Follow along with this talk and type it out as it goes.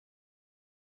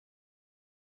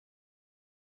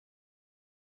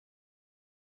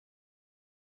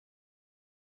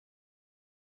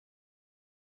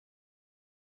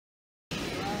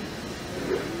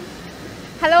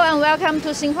Hello and welcome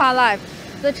to Xinhua Live.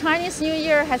 The Chinese New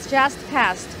Year has just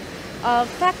passed.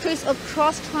 Factories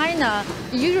across China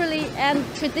usually and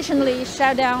traditionally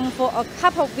shut down for a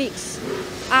couple of weeks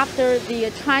after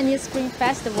the Chinese Spring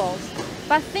Festivals.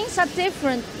 But things are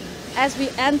different as we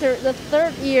enter the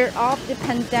third year of the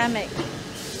pandemic.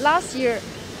 Last year,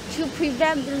 to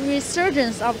prevent the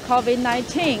resurgence of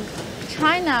COVID-19,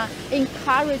 China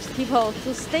encouraged people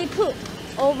to stay put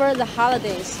over the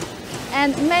holidays.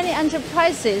 And many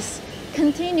enterprises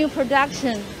continue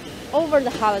production over the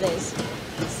holidays.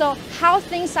 So how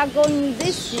things are going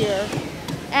this year?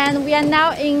 And we are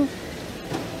now in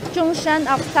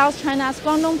Zhongshan of South China's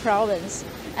Guangdong province.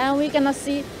 And we're gonna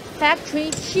see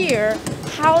factory here,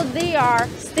 how they are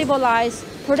stabilized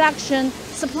production,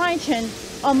 supply chain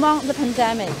among the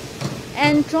pandemic.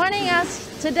 And joining us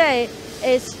today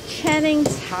is Channing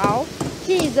Cao.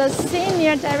 He is the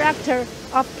Senior Director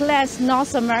of Galanz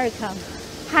North America.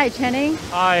 Hi, Channing.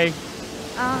 Hi.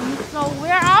 So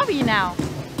where are we now?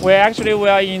 We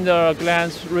are in the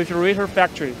Galanz refrigerator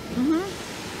factory.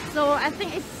 So I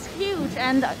think it's huge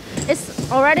and it's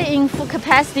already in full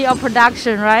capacity of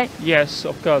production, right? Yes,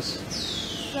 of course.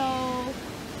 So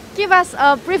give us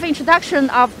a brief introduction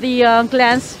of the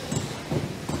Galanz.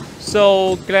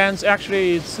 So Galanz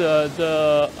actually is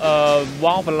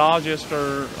one of the largest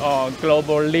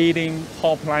global leading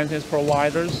home appliances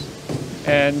providers,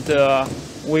 and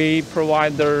we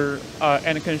provide the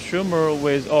end consumer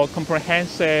with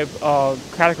comprehensive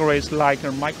categories like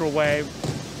microwave,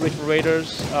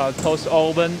 refrigerators, toast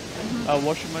oven,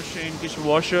 washing machine,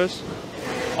 dishwashers.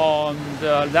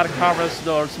 That covers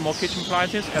the small kitchen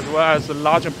appliances as well as the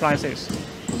large appliances.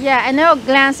 Yeah, I know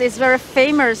Galanz is very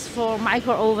famous for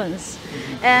micro ovens.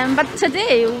 But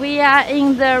today we are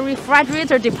in the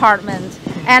refrigerator department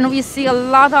and we see a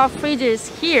lot of fridges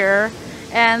here,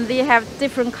 and they have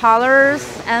different colors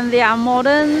and they are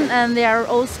modern and they are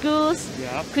old schools.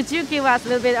 Yeah. Could you give us a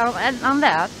little bit on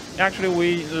that? Actually,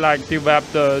 we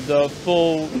developed the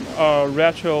full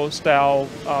retro style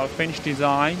finish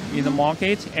design in the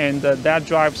market, and that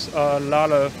drives a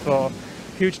lot of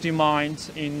huge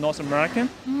demand in North America.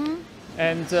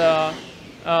 And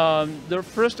the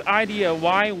first idea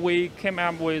why we came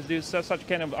up with such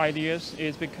kind of ideas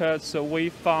is because we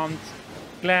found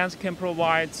Galanz can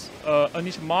provide a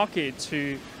niche market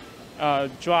to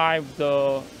drive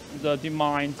the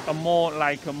demand, a more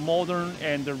like a modern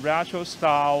and retro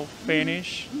style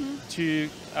finish to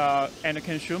end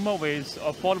consumer with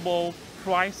affordable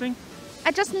pricing.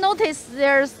 I just noticed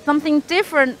there's something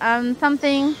different,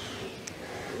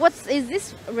 What is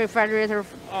this refrigerator?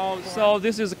 So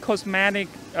this is cosmetic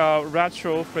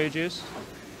retro fridges.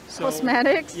 So,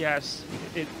 Cosmetics? Yes,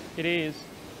 it is.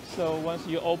 So once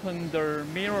you open the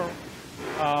mirror,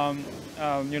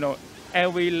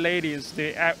 every ladies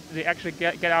they actually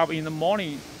get up in the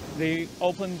morning. They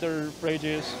open their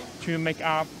fridges to make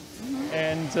up,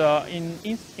 and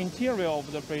in interior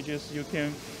of the fridges you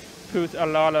can put a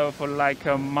lot of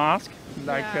mask,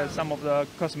 some of the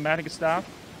cosmetic stuff.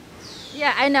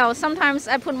 Yeah, I know. Sometimes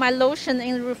I put my lotion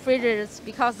in refrigerators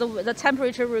because the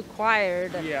temperature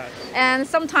required. Yes. And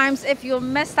sometimes if you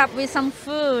messed up with some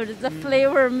food, the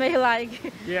flavor may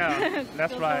Yeah,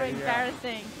 that's right. Very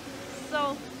embarrassing.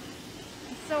 So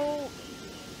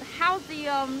how's the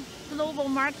global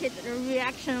market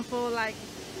reaction for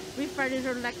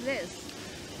refrigerator like this?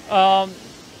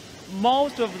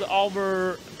 Most of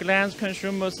our Galanz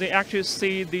consumers, they actually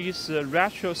see these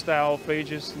retro style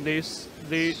fridges.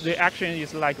 The action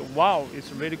is like, wow,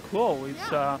 it's really cool.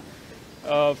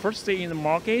 It's first thing in the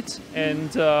market,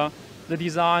 and the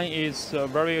design is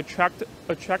very attractive.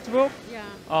 Yeah.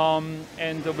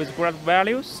 And with great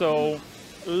value. So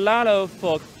a lot of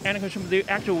end consumers, they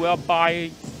actually will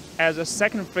buy as a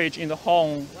second fridge in the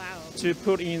home. Wow. To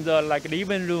put in the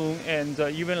living room and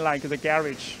even the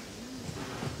garage.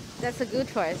 That's a good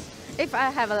choice. If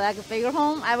I have a bigger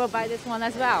home, I will buy this one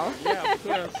as well. Yeah, of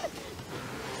course.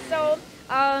 So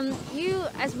you,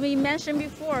 as we mentioned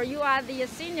before, you are the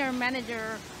senior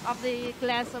manager of the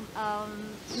Galanz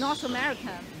North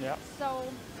America. Yeah. So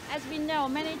as we know,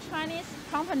 many Chinese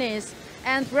companies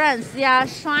and brands, they are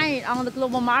shining on the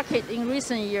global market in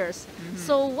recent years.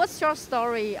 So what's your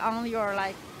story on your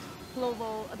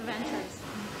global adventures?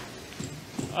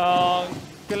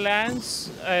 Galanz,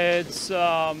 it's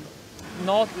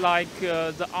not like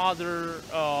the other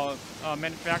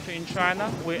manufacturer in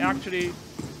China.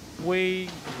 We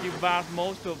develop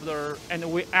most of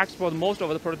and we export most of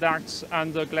the products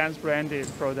under Galanz branded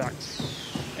products.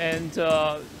 And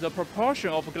the proportion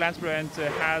of Galanz brand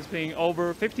has been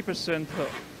over 50%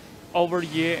 over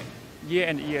year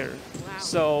and year. Wow.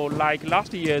 So like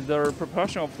last year, the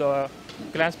proportion of the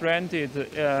Galanz branded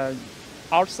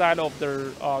outside of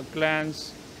the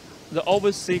Galanz, the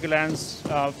overseas Galanz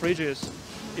fridges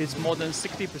is more than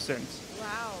 60%.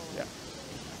 Wow. Yeah.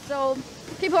 So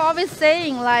people always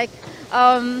saying like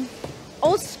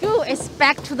old school is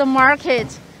back to the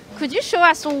market. Could you show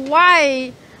us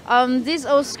why these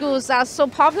old schools are so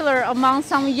popular among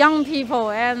some young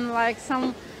people and like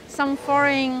some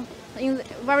foreign,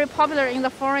 very popular in the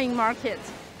foreign market?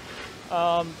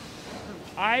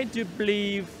 I do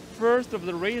believe first of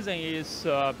the reason is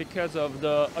because of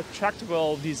the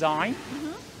attractive design.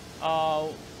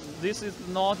 This is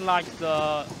not like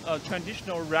the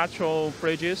traditional retro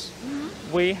fridges.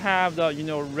 We have the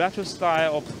retro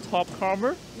style of top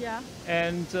cover. Yeah.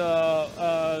 And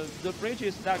the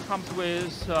fridges that comes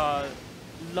with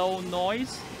low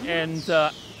noise and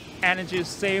energy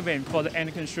saving for the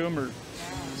end consumer.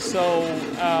 So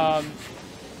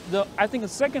I think the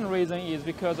second reason is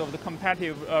because of the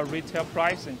competitive retail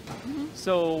pricing.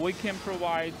 So we can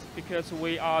provide, because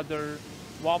we are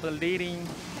one of the leading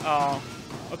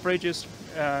fridges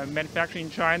manufactured in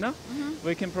China,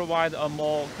 we can provide a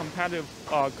more competitive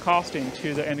costing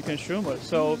to the end consumer.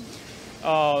 So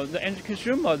the end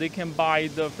consumer, they can buy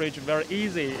the fridge very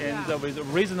easy and with a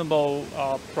reasonable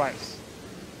price.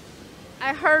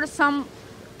 I heard some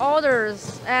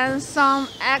orders and some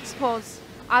exports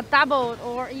are doubled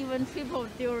or even tripled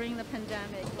during the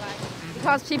pandemic, right?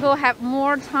 Because people have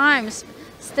more time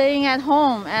staying at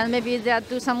home and maybe they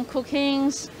do some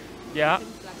cookings. Yeah,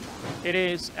 it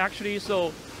is actually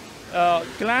so.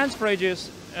 Galanz fridges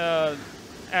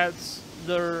at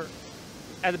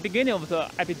the beginning of the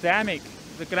epidemic,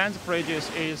 the Galanz fridges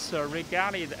is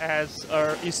regarded as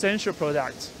an essential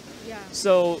product. Yeah.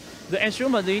 So the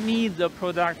consumer, they need the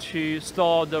product to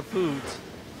store the food,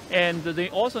 and they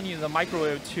also need the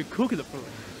microwave to cook the food.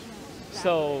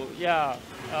 So yeah,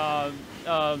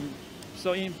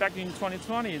 so back in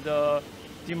 2020, the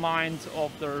demand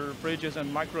of the fridges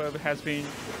and microwave has been,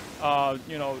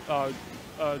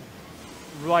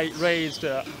 raised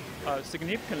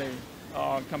significantly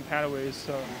compared with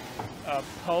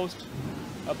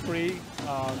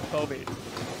pre-COVID.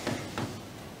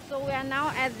 So we are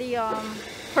now at the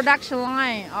production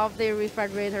line of the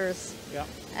refrigerators. Yeah.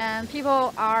 And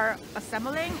people are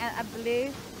assembling, and I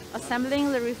believe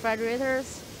assembling the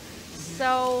refrigerators.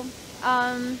 So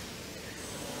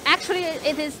actually,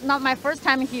 it is not my first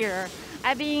time here.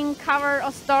 I've been covered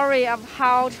a story of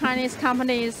how Chinese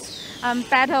companies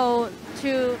battle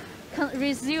to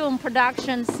resume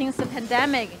production since the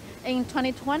pandemic in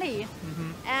 2020.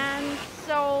 And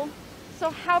so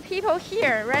how people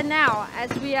here right now,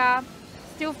 as we are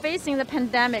still facing the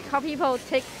pandemic, how people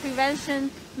take prevention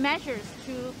measures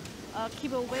to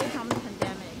keep away from the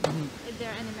pandemic. Is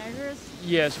there any measures?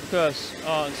 Yes, because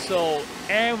so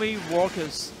every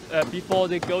workers before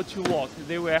they go to work,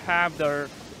 they will have their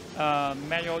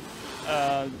manual.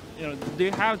 They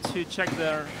have to check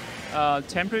their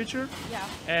temperature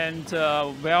and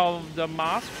wear the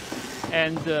mask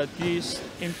and these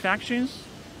infections,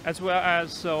 as well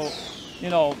as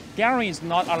gathering is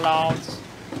not allowed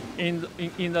in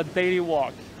the daily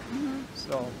work.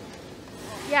 So.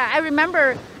 Yeah, I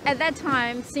remember at that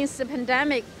time, since the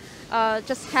pandemic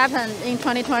just happened in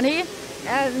 2020,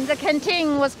 and the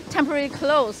canteen was temporarily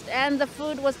closed, and the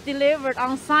food was delivered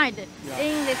on site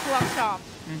in this workshop.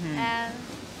 And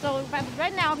so, but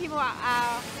right now people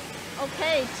are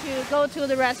okay to go to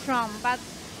the restaurant, but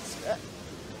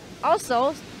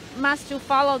also must to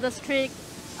follow the strict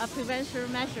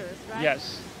prevention measures, right?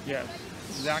 Yes,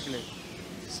 exactly.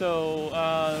 So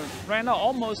right now,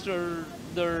 almost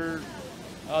the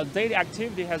daily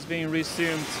activity has been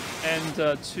resumed,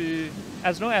 and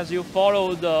as long as you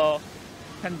follow the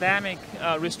pandemic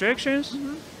restrictions,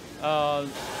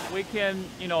 we can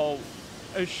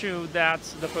assure that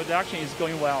the production is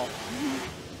going well.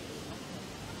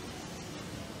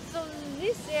 So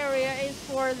this area is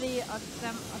for the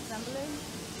assembly?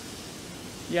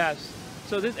 Yes.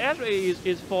 So this area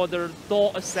is for the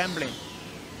door assembly.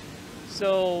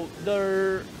 So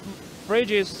the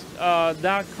fridges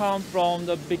that come from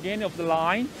the beginning of the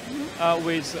line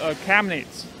with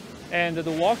cabinets, and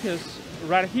the workers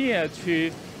right here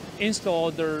to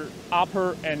install the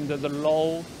upper and the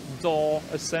low door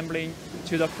assembling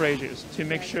to the fridges to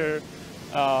make sure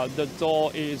the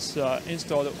door is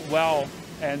installed well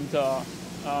and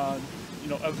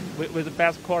with the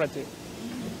best quality.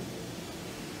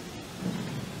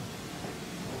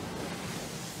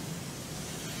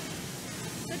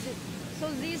 So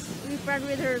these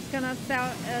refrigerators gonna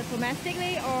sell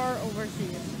domestically or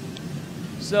overseas?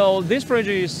 So this fridge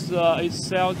is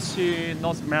sold to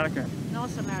North America.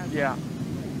 North America. Yeah.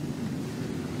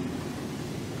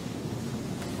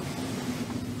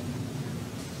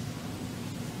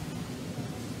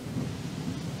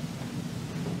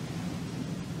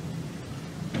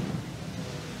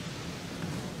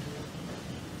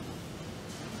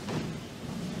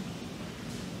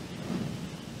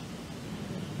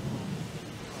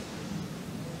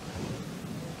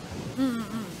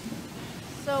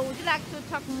 So would you like to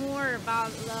talk more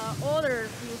about the orders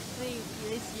you see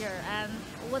this year and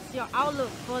what's your outlook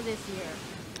for this year?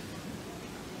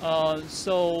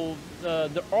 So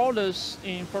the orders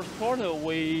in first quarter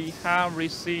we have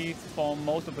received from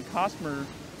most of the customers.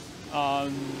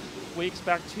 We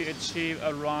expect to achieve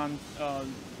around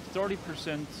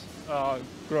 30%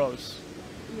 growth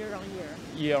Year on year.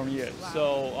 year on year. Wow.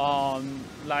 So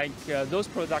like those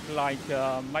products like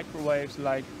microwaves,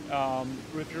 like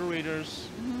refrigerators,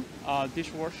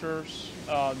 dishwashers,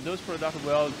 those products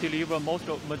will deliver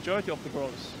majority of the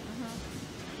growth.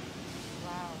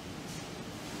 Wow.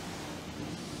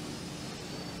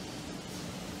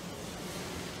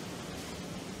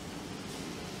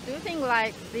 Do you think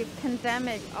like the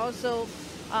pandemic also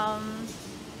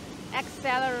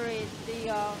accelerate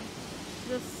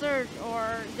the surge, or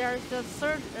there's a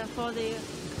surge for the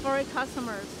foreign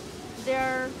customers,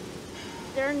 their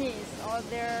needs or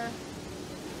their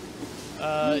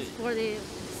needs for the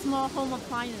small home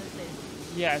appliances?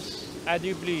 Yes, I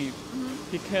do believe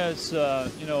because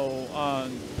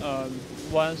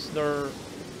once the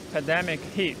pandemic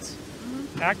hit,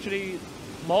 actually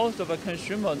most of the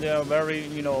consumers they are very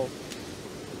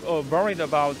worried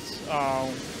about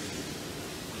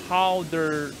how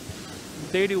their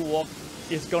daily work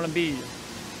is going to be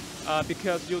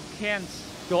because you can't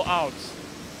go out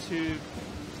to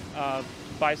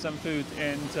buy some food,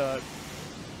 and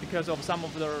because of some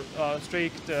of the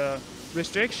strict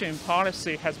restriction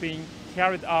policy has been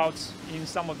carried out in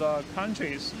some of the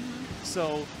countries.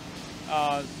 So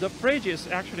the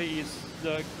fridges actually is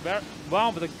one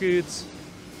of the good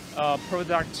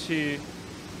product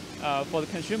for the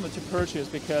consumer to purchase,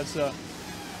 because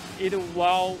it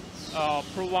will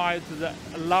provide the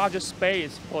larger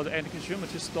space for the end consumer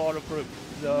to store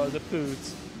the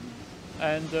foods,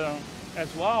 and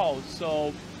as well.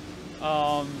 So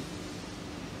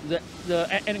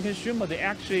the end consumer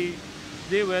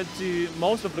they will do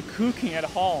most of the cooking at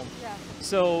home. Yeah.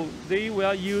 So they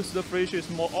will use the fridges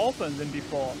more often than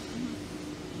before.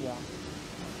 Yeah.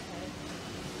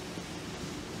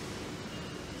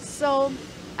 So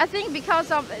I think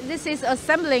because of this is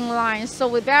assembling line, so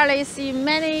we barely see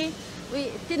many.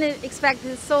 We didn't expect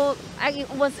it, so I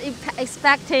was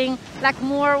expecting like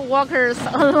more workers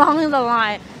along the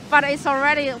line, but it's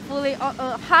already fully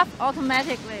half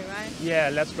automatically, right?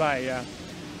 Yeah, that's right. Yeah.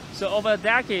 So over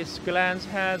decades, Galanz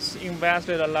has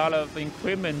invested a lot of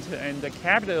equipment and the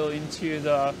capital into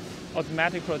the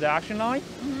automatic production line,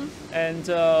 and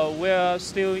we're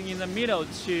still in the middle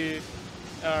to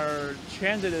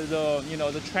change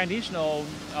the traditional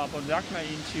production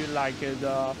into like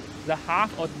the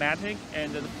half automatic,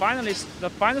 and the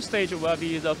final stage will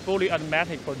be the fully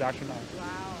automatic production line.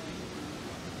 Wow.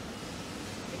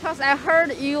 Because I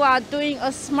heard you are doing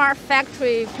a smart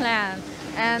factory plan,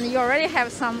 and you already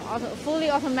have some fully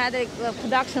automatic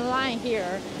production line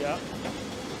here. Yeah.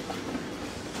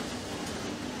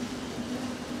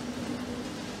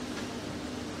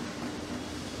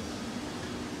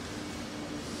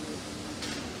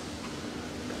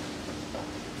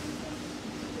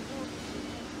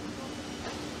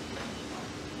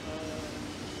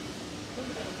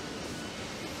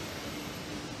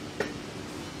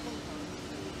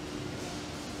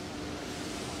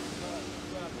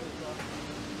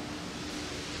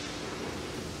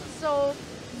 So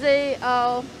the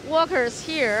workers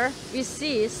here, we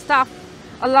see staff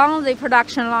along the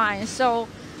production line. So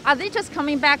are they just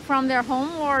coming back from their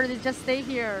home, or they just stay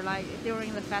here like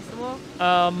during the festival?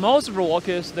 Most of the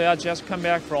workers, they are just come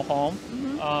back from home,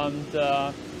 and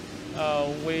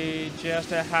we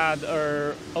just had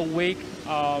a week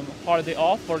holiday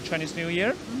off for Chinese New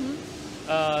Year,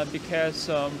 because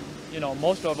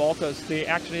most of the workers they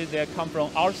come from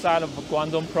outside of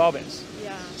Guangdong province.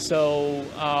 Yeah. So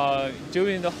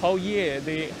during the whole year,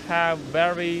 they have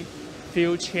very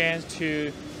few chance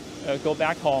to go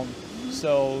back home.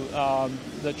 So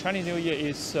the Chinese New Year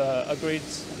is a great,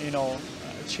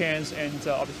 chance and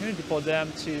opportunity for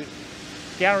them to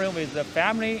gather with the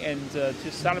family and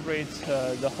to celebrate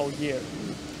the whole year.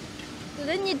 Do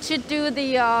they need to do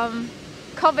the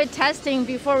COVID testing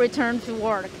before return to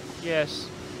work? Yes.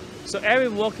 So every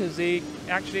worker they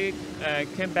actually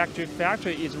came back to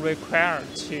factory is required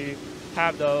to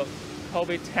have the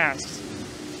COVID test,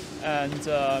 and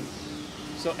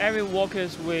so every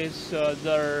workers with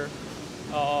their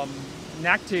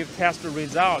negative test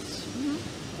results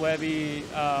will be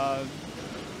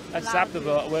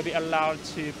acceptable, will be allowed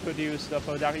to produce the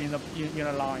product in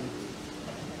a line.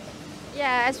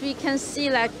 Yeah, as we can see,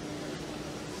 like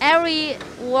every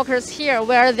workers here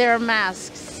wear their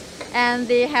masks. and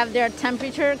they have their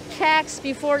temperature checks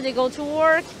before they go to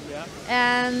work. Yeah.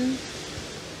 And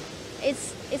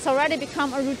it's already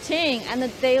become a routine and a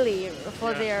daily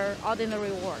for their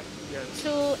ordinary work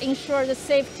to ensure the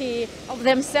safety of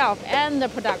themselves and the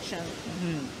production.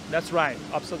 That's right,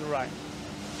 absolutely right.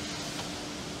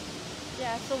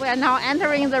 Yeah, so we are now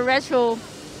entering the retro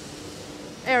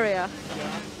area.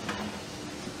 Yeah.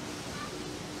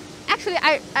 Actually,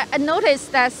 I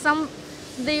noticed that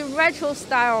the retro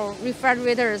style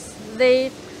refrigerators,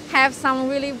 they have some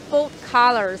really bold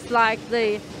colors, like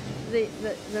the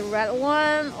red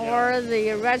one or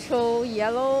the retro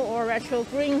yellow or retro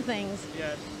green things.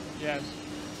 Yes, yes.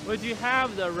 Would you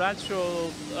have the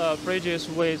retro fridges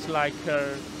with like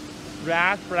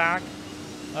red, black,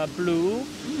 blue,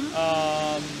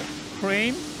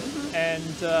 cream,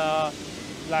 and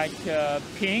like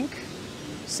pink?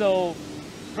 So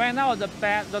right now the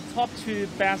top two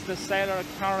best seller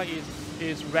color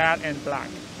is red and black.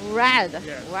 Red.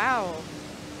 Yes. Wow.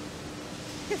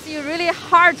 It's really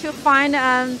hard to find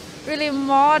really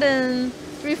modern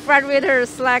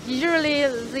refrigerators. Like usually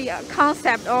the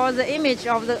concept or the image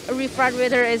of the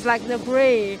refrigerator is like the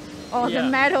gray or the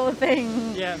metal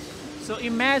thing. Yes. So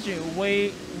imagine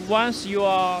once you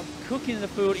are cooking the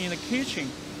food in the kitchen,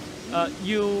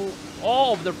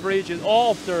 all of the fridges,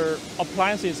 all of the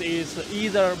appliances is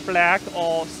either black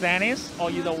or stainless or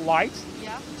either white.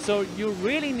 Yeah. So you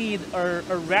really need a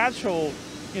retro,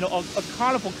 a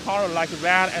colorful color like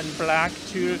red and black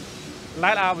to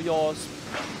light up your,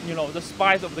 the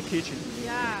spice of the kitchen.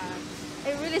 Yeah,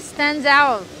 it really stands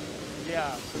out.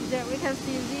 Yeah. There we can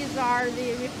see these are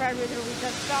the refrigerators we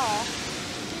just saw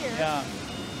here. Yeah.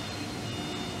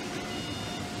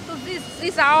 So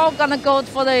these are all gonna go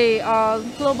for the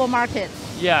global market.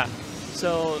 Yeah.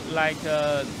 So like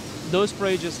those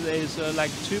fridges is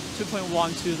like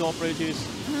 2.1-door fridges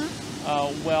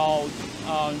will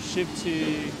ship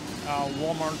to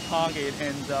Walmart, Target,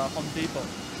 and Home Depot.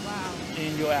 Wow.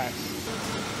 In US.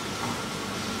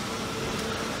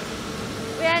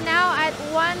 We are now at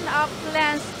one of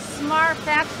Galanz smart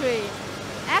factory.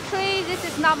 Actually, this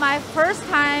is not my first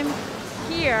time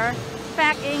here.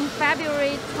 Back in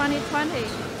February 2020,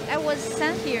 I was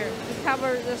sent here to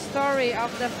cover the story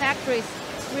of the factories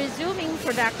resuming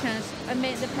productions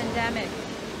amid the pandemic.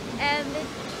 And it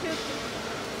took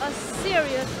a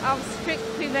series of strict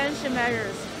prevention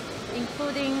measures,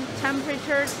 including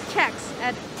temperature checks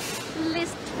at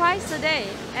least twice a day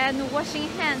and washing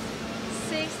hands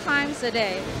 6 times a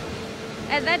day.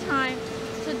 At that time,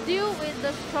 to deal with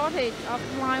the shortage of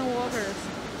line workers,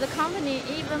 the company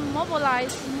even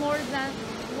mobilized more than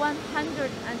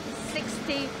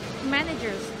 160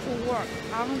 managers to work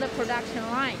on the production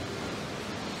line.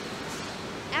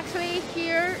 Actually,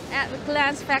 here at the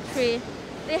Galanz factory,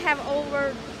 they have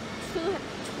over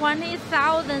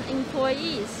 20,000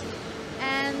 employees,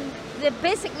 and they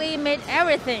basically made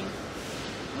everything.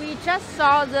 We just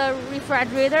saw the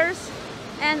refrigerators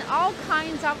and all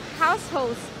kinds of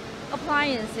household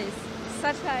appliances,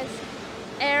 such as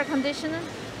air conditioner,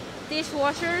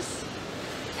 dishwashers,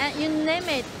 and you name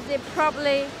it, they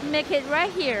probably make it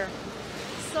right here.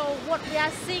 So what we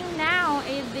are seeing now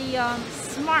is the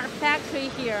smart factory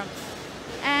here,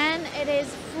 and it is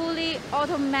fully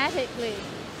automatically.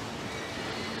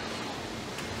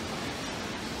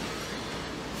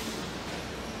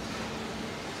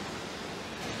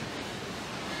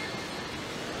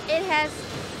 It has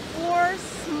 4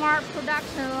 smart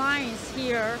production lines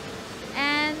here,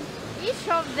 and each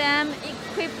of them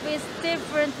equipped with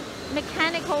different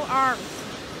mechanical arms.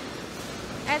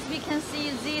 As we can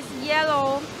see, these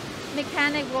yellow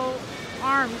mechanical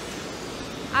arms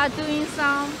are doing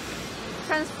some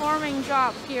transforming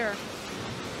job here.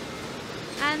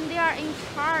 And they are in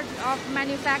charge of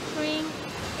manufacturing,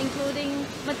 including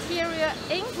material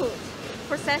input,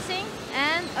 processing,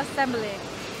 and assembly.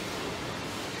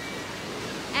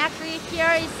 Actually,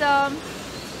 here is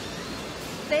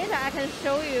data I can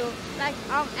show you. Like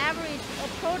on average, a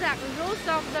product rolls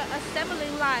off the assembly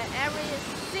line every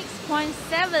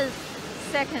 6.7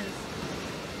 seconds.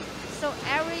 So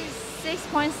every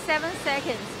 6.7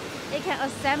 seconds, it can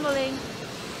assembling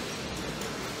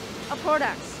a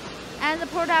product. And the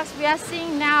products we are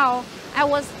seeing now, I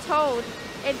was told,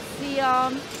 it's the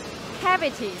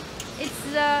cavity. It's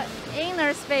the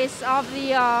inner space of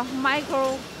the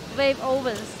microwave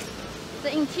ovens,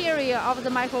 the interior of the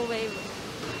microwave.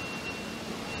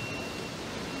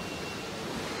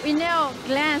 We know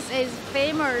Galanz is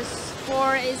famous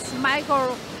for its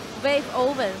microwave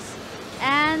ovens,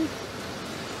 and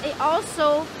it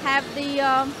also have the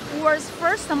world's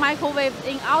first microwave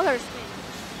in outer space.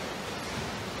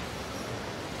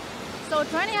 So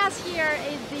joining us here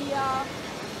is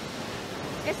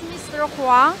Mr.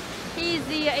 Huang. He is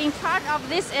in charge of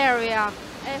this area.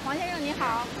 哎，黄先生你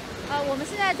好。我们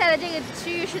现在在的这个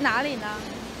区域是哪里呢？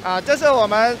这是我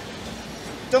们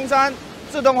中山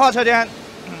自动化车间。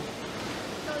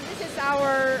So this is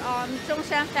our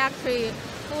Zhongshan factory,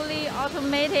 fully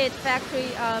automated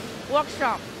factory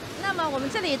workshop. 那么我们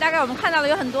这里大概我们看到了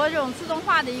有很多这种自动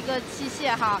化的一个器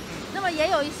械哈。那么也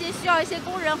有一些需要一些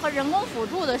工人和人工辅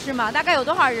助的是吗？大概有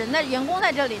多少人的员工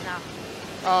在这里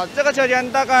呢？这个车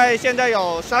间大概现在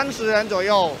有30人左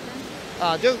右，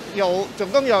就总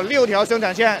共有6条生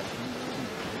产线。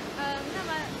那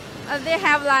么they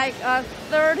have like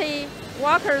 30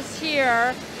 workers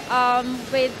here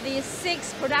with the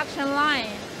 6 production line.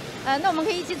 那我们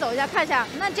可以一起走一下看一下，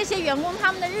那这些员工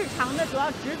他们的日常的主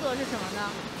要职责是什么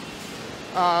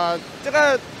呢？这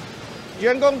个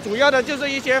员工主要的就是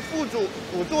一些辅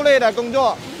助类的工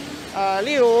作，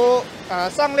例如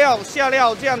上料、下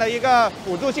料这样的一个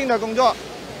辅助性的工作，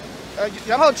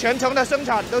然后全程的生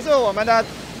产都是我们的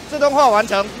自动化完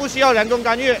成，不需要人工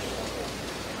干预。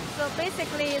So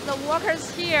basically, the workers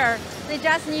here they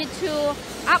just need to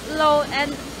upload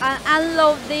and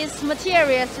unload these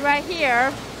materials right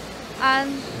here, and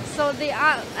so they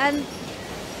are and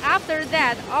after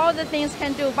that, all the things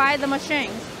can do by the machines.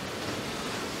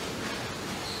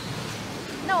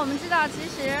 那我们知道，其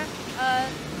实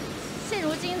现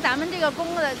如今咱们这个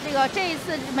这一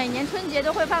次每年春节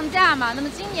都会放假嘛。那么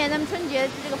今年咱们春节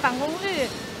这个返工率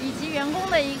以及员工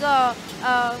的一个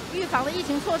预防的疫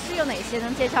情措施有哪些？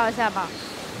能介绍一下吗？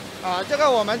这个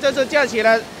我们这次假期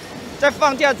呢，在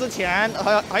放假之前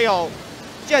还有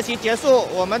假期结束，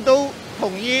我们都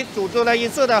统一组织了一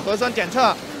次的核酸检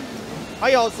测。还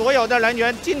有所有的人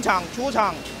员进场出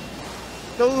场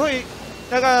都会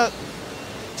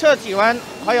测体温，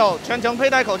还有全程佩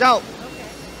戴口罩。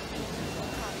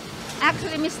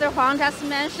Actually, Mr. Huang just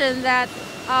mentioned that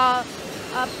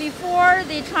before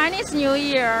the Chinese New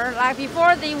Year, like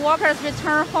before the workers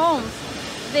return home,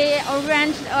 they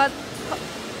arranged a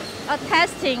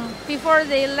testing before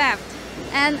they left,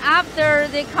 and after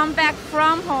they come back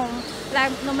from home,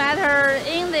 like no matter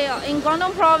in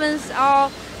Guangdong province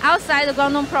or outside the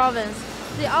Guangdong province,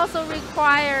 they also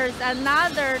requires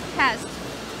another test.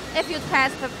 If you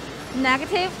test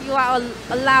negative, you are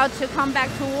allowed to come back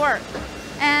to work.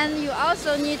 And you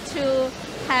also need to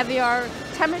have your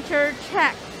temperature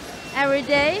checked every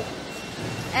day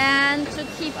and to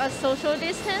keep a social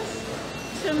distance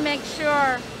to make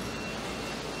sure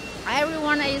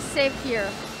everyone is safe here.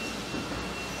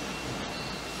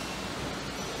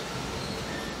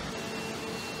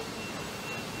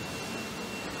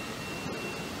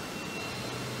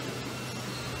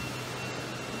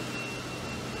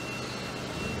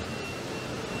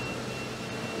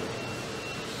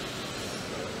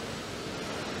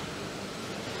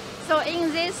 So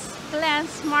in this Galanz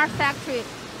smart factory,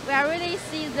 we really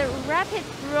see the rapid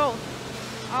growth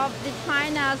of the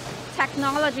China's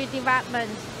technology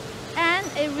development, and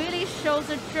it really shows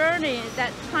the journey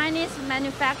that Chinese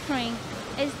manufacturing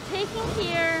is taking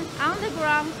here on the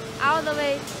ground all the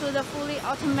way to the fully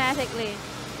automatically.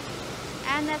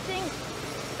 And I think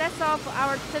that's all for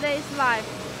our today's live.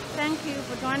 Thank you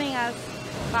for joining us.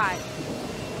 Bye.